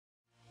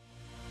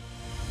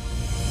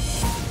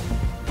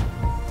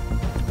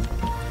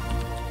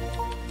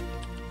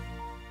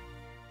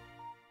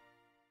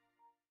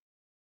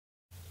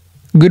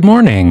Good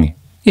morning.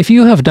 If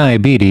you have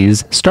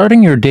diabetes,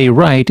 starting your day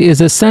right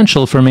is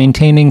essential for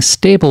maintaining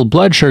stable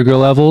blood sugar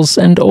levels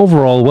and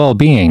overall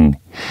well-being.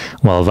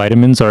 While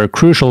vitamins are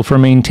crucial for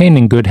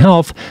maintaining good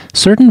health,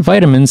 certain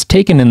vitamins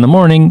taken in the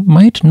morning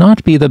might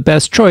not be the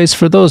best choice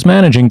for those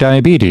managing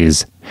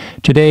diabetes.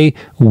 Today,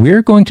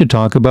 we're going to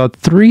talk about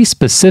 3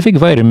 specific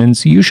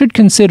vitamins you should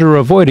consider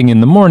avoiding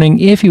in the morning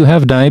if you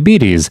have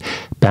diabetes,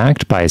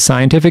 backed by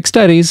scientific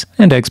studies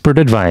and expert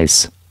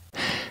advice.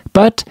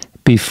 But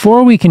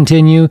before we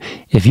continue,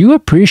 if you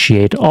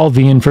appreciate all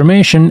the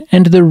information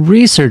and the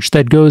research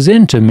that goes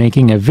into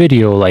making a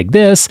video like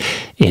this,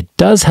 it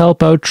does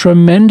help out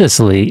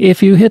tremendously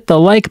if you hit the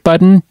like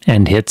button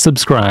and hit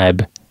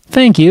subscribe.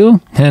 Thank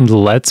you, and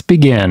let's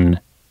begin.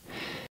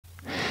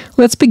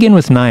 Let's begin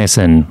with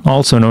niacin,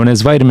 also known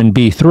as vitamin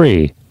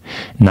B3.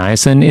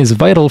 Niacin is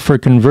vital for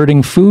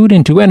converting food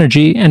into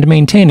energy and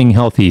maintaining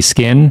healthy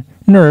skin,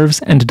 nerves,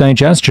 and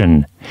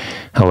digestion.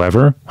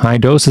 However, high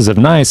doses of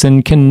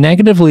niacin can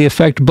negatively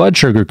affect blood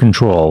sugar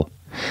control.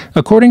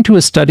 According to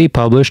a study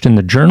published in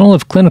the Journal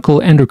of Clinical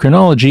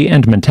Endocrinology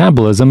and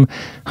Metabolism,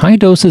 high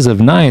doses of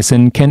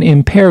niacin can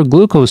impair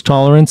glucose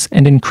tolerance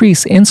and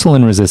increase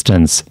insulin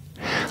resistance.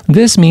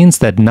 This means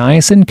that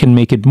niacin can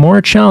make it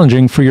more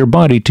challenging for your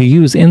body to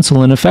use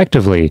insulin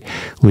effectively,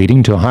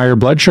 leading to higher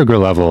blood sugar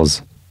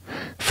levels.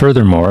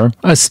 Furthermore,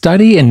 a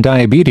study in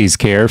diabetes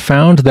care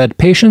found that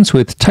patients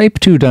with type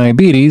 2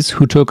 diabetes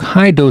who took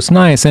high-dose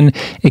niacin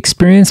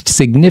experienced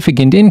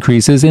significant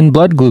increases in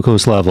blood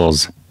glucose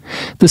levels.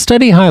 The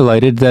study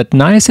highlighted that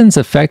niacin's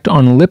effect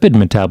on lipid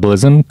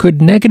metabolism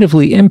could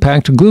negatively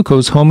impact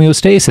glucose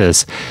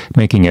homeostasis,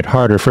 making it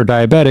harder for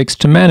diabetics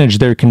to manage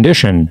their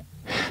condition.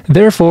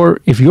 Therefore,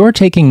 if you're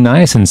taking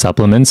niacin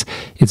supplements,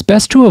 it's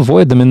best to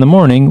avoid them in the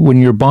morning when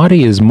your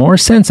body is more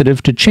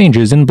sensitive to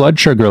changes in blood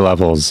sugar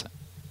levels.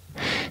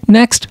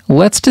 Next,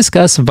 let's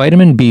discuss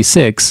vitamin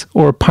B6,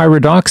 or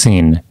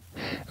pyridoxine.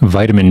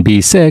 Vitamin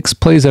B6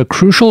 plays a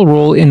crucial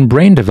role in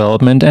brain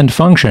development and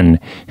function,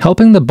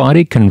 helping the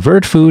body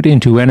convert food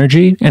into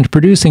energy and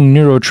producing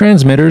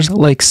neurotransmitters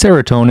like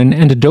serotonin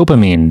and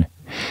dopamine.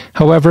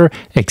 However,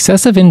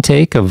 excessive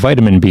intake of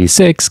vitamin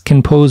B6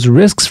 can pose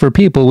risks for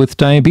people with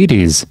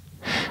diabetes.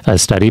 A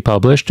study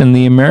published in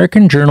the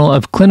American Journal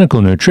of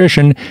Clinical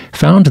Nutrition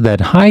found that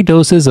high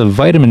doses of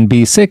vitamin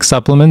B6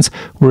 supplements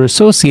were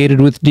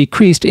associated with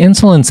decreased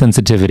insulin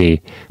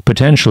sensitivity,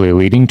 potentially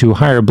leading to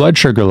higher blood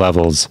sugar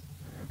levels.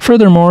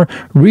 Furthermore,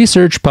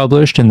 research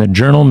published in the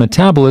journal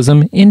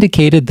Metabolism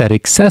indicated that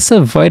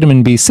excessive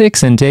vitamin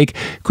B6 intake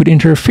could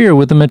interfere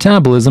with the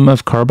metabolism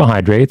of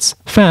carbohydrates,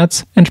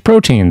 fats, and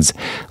proteins,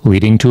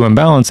 leading to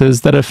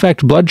imbalances that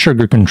affect blood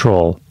sugar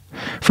control.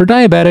 For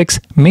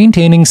diabetics,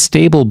 maintaining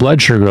stable blood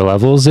sugar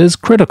levels is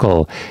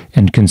critical,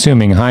 and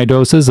consuming high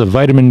doses of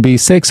vitamin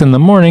B6 in the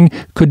morning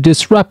could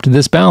disrupt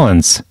this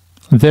balance.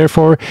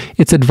 Therefore,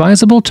 it's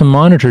advisable to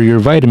monitor your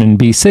vitamin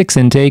B6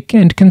 intake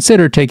and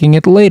consider taking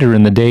it later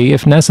in the day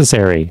if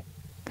necessary.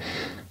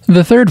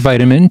 The third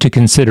vitamin to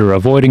consider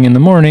avoiding in the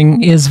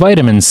morning is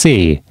vitamin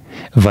C.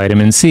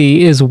 Vitamin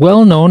C is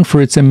well known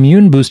for its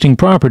immune-boosting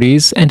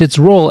properties and its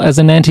role as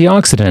an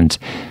antioxidant.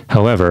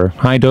 However,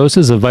 high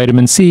doses of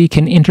vitamin C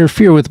can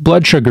interfere with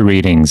blood sugar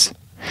readings.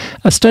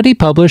 A study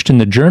published in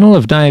the Journal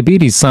of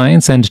Diabetes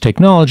Science and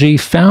Technology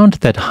found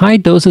that high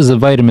doses of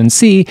vitamin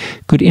C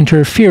could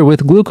interfere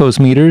with glucose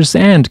meters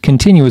and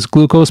continuous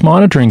glucose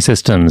monitoring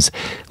systems,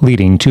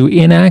 leading to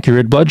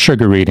inaccurate blood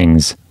sugar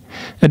readings.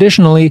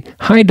 Additionally,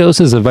 high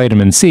doses of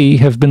vitamin C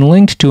have been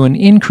linked to an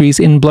increase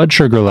in blood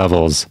sugar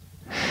levels.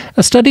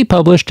 A study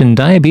published in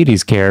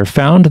Diabetes Care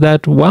found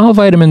that while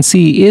vitamin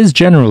C is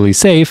generally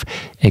safe,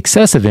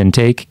 excessive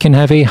intake can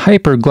have a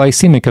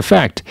hyperglycemic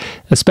effect,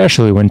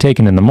 especially when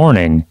taken in the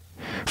morning.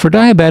 For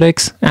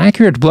diabetics,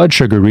 accurate blood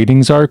sugar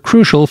readings are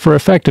crucial for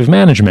effective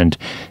management,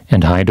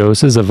 and high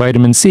doses of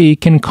vitamin C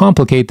can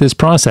complicate this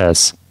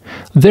process.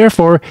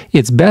 Therefore,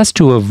 it's best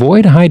to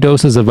avoid high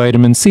doses of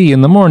vitamin C in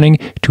the morning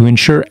to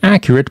ensure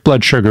accurate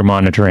blood sugar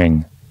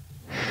monitoring.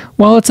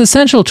 While it's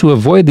essential to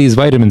avoid these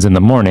vitamins in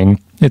the morning,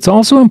 it's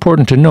also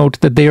important to note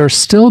that they are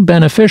still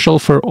beneficial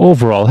for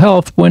overall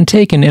health when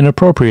taken in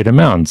appropriate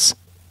amounts.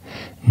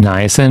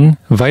 Niacin,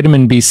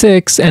 vitamin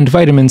B6, and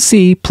vitamin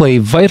C play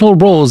vital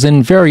roles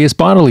in various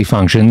bodily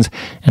functions,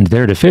 and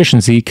their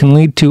deficiency can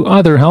lead to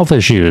other health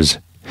issues.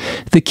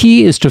 The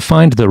key is to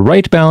find the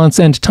right balance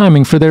and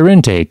timing for their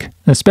intake,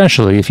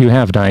 especially if you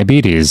have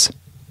diabetes.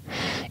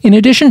 In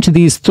addition to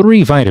these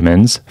 3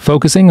 vitamins,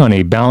 focusing on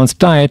a balanced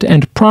diet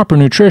and proper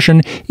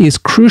nutrition is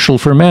crucial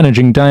for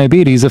managing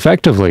diabetes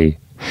effectively.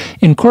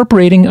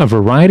 Incorporating a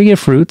variety of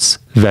fruits,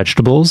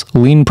 vegetables,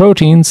 lean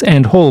proteins,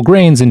 and whole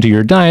grains into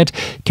your diet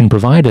can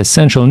provide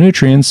essential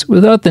nutrients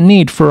without the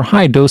need for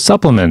high-dose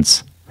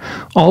supplements.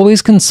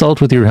 Always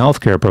consult with your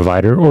healthcare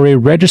provider or a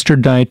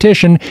registered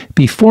dietitian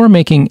before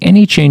making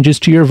any changes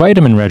to your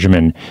vitamin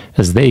regimen,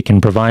 as they can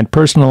provide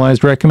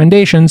personalized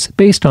recommendations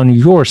based on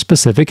your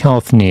specific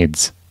health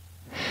needs.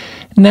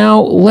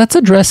 Now, let's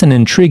address an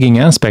intriguing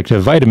aspect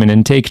of vitamin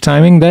intake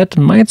timing that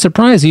might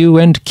surprise you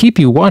and keep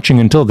you watching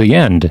until the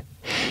end.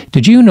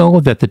 Did you know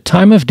that the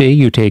time of day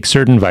you take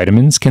certain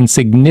vitamins can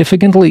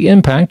significantly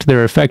impact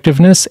their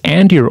effectiveness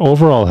and your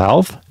overall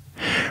health?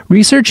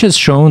 Research has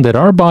shown that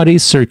our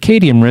body's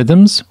circadian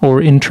rhythms,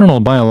 or internal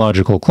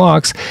biological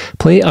clocks,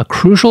 play a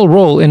crucial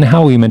role in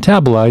how we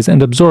metabolize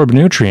and absorb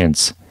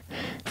nutrients.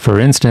 For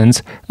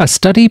instance, a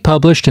study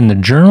published in the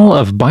Journal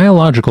of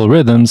Biological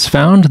Rhythms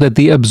found that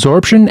the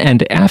absorption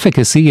and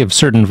efficacy of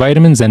certain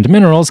vitamins and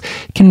minerals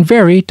can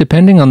vary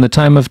depending on the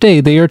time of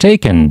day they are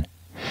taken.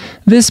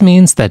 This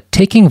means that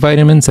taking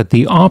vitamins at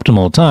the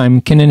optimal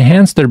time can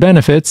enhance their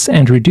benefits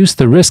and reduce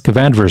the risk of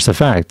adverse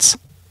effects.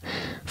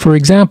 For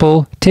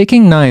example,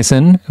 taking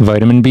niacin,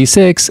 vitamin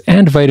B6,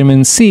 and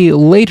vitamin C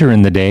later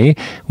in the day,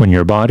 when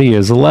your body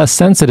is less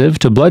sensitive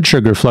to blood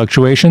sugar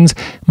fluctuations,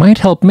 might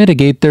help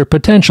mitigate their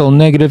potential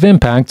negative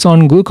impacts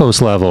on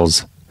glucose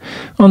levels.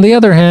 On the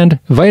other hand,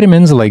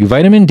 vitamins like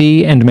vitamin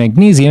D and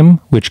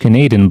magnesium, which can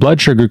aid in blood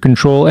sugar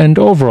control and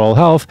overall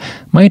health,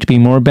 might be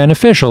more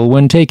beneficial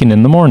when taken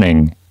in the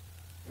morning.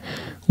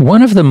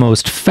 One of the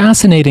most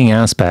fascinating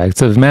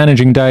aspects of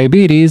managing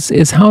diabetes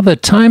is how the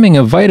timing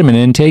of vitamin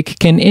intake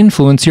can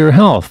influence your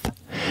health.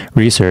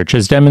 Research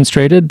has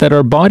demonstrated that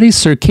our body's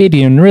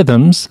circadian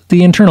rhythms,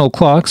 the internal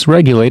clocks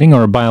regulating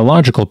our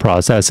biological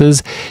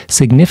processes,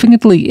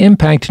 significantly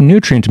impact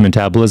nutrient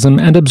metabolism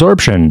and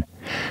absorption.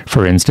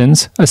 For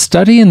instance, a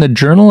study in the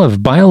Journal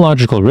of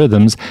Biological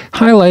Rhythms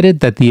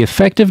highlighted that the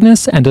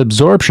effectiveness and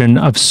absorption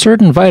of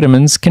certain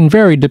vitamins can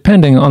vary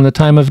depending on the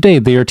time of day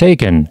they are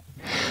taken.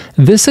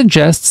 This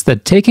suggests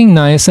that taking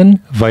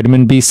niacin,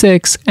 vitamin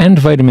B6, and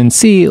vitamin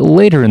C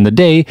later in the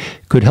day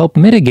could help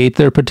mitigate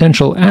their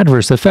potential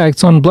adverse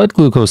effects on blood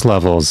glucose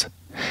levels.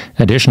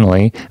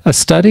 Additionally, a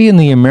study in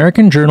the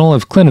American Journal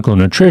of Clinical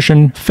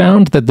Nutrition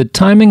found that the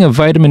timing of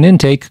vitamin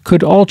intake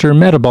could alter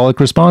metabolic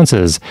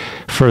responses,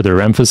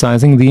 further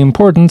emphasizing the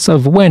importance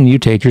of when you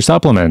take your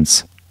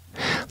supplements.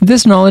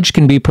 This knowledge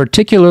can be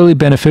particularly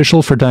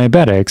beneficial for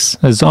diabetics,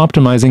 as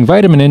optimizing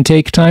vitamin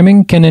intake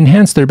timing can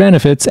enhance their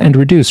benefits and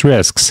reduce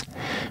risks.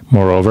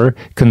 Moreover,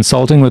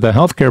 consulting with a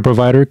healthcare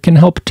provider can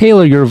help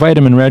tailor your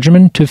vitamin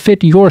regimen to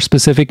fit your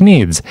specific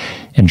needs,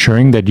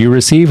 ensuring that you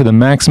receive the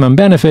maximum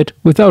benefit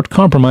without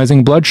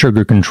compromising blood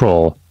sugar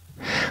control.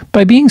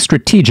 By being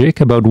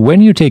strategic about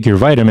when you take your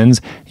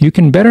vitamins, you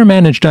can better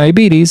manage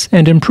diabetes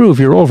and improve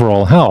your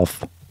overall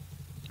health.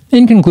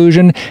 In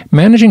conclusion,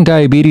 managing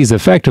diabetes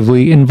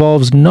effectively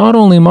involves not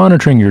only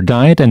monitoring your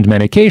diet and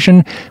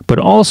medication, but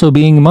also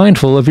being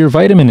mindful of your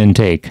vitamin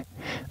intake.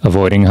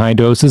 Avoiding high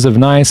doses of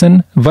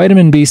niacin,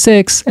 vitamin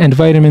B6, and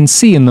vitamin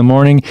C in the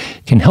morning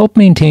can help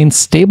maintain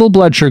stable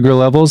blood sugar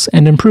levels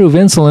and improve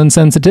insulin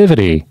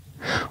sensitivity.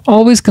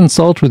 Always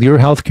consult with your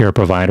healthcare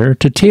provider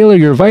to tailor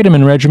your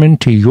vitamin regimen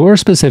to your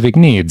specific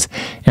needs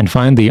and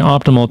find the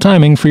optimal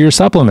timing for your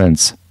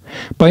supplements.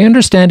 By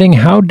understanding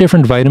how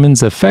different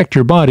vitamins affect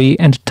your body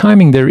and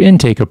timing their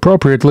intake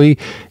appropriately,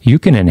 you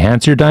can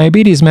enhance your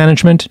diabetes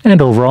management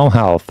and overall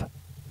health.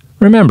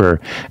 Remember,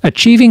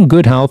 achieving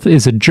good health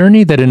is a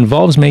journey that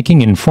involves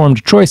making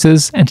informed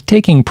choices and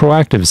taking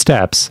proactive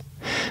steps.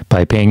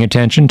 By paying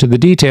attention to the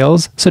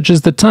details, such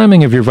as the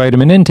timing of your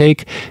vitamin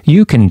intake,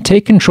 you can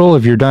take control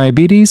of your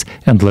diabetes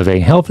and live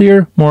a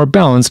healthier, more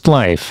balanced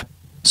life.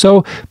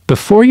 So,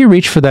 before you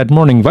reach for that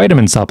morning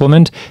vitamin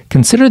supplement,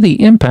 consider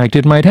the impact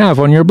it might have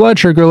on your blood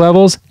sugar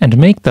levels and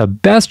make the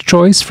best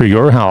choice for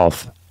your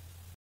health.